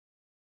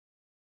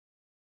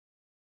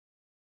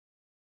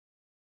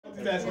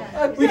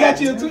We got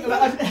you a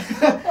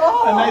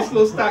nice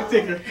little stock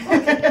ticker.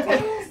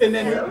 And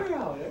then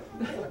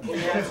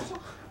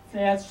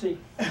Nancy.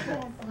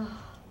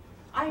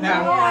 I know.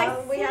 Now,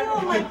 I see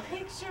all my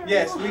pictures.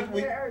 yes,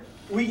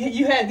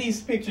 you had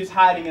these pictures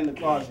hiding in the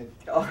closet,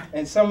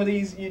 and some of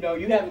these, you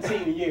haven't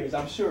seen in years,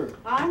 I'm sure.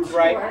 I'm sure.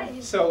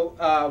 Right?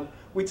 So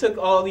we took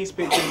all these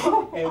pictures,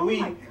 and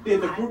we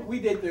did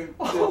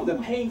the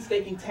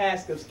painstaking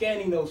task of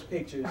scanning those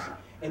pictures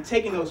and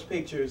taking those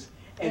pictures.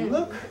 And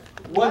look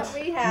what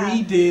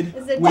we did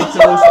with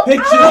those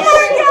pictures.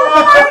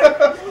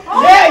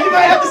 Yeah, you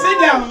might have to sit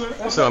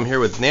down. So I'm here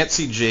with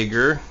Nancy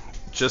Jaeger,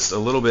 just a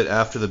little bit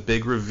after the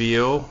big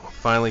reveal,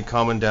 finally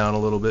calming down a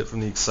little bit from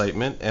the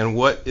excitement. And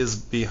what is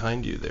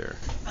behind you there?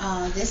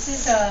 This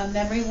is a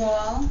memory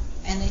wall,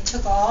 and they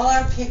took all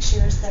our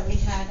pictures that we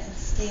had and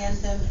scanned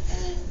them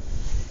and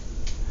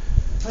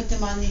put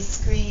them on these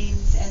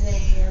screens, and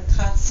they are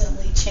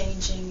constantly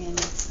changing, and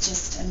it's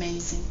just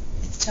amazing.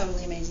 It's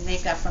totally amazing.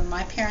 They've got from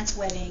my parents'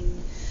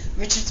 wedding,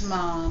 Richard's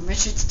mom,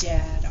 Richard's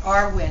dad,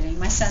 our wedding,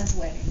 my son's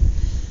wedding,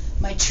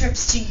 my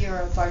trips to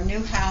Europe, our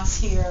new house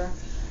here.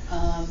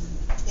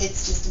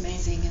 It's just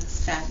amazing.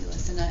 It's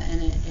fabulous,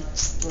 and it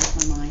just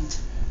blows my mind.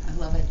 I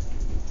love it.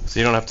 So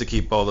you don't have to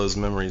keep all those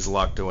memories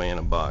locked away in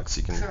a box.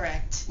 You can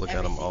Correct. look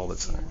at them all the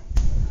time. Here.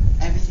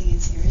 Everything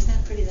is here. Isn't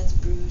that pretty? That's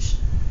Bruges.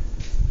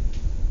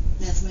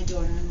 That's my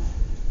daughter-in-law.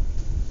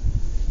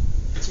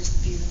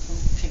 Just beautiful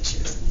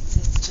pictures.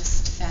 It's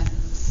just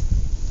fabulous.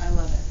 I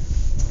love it.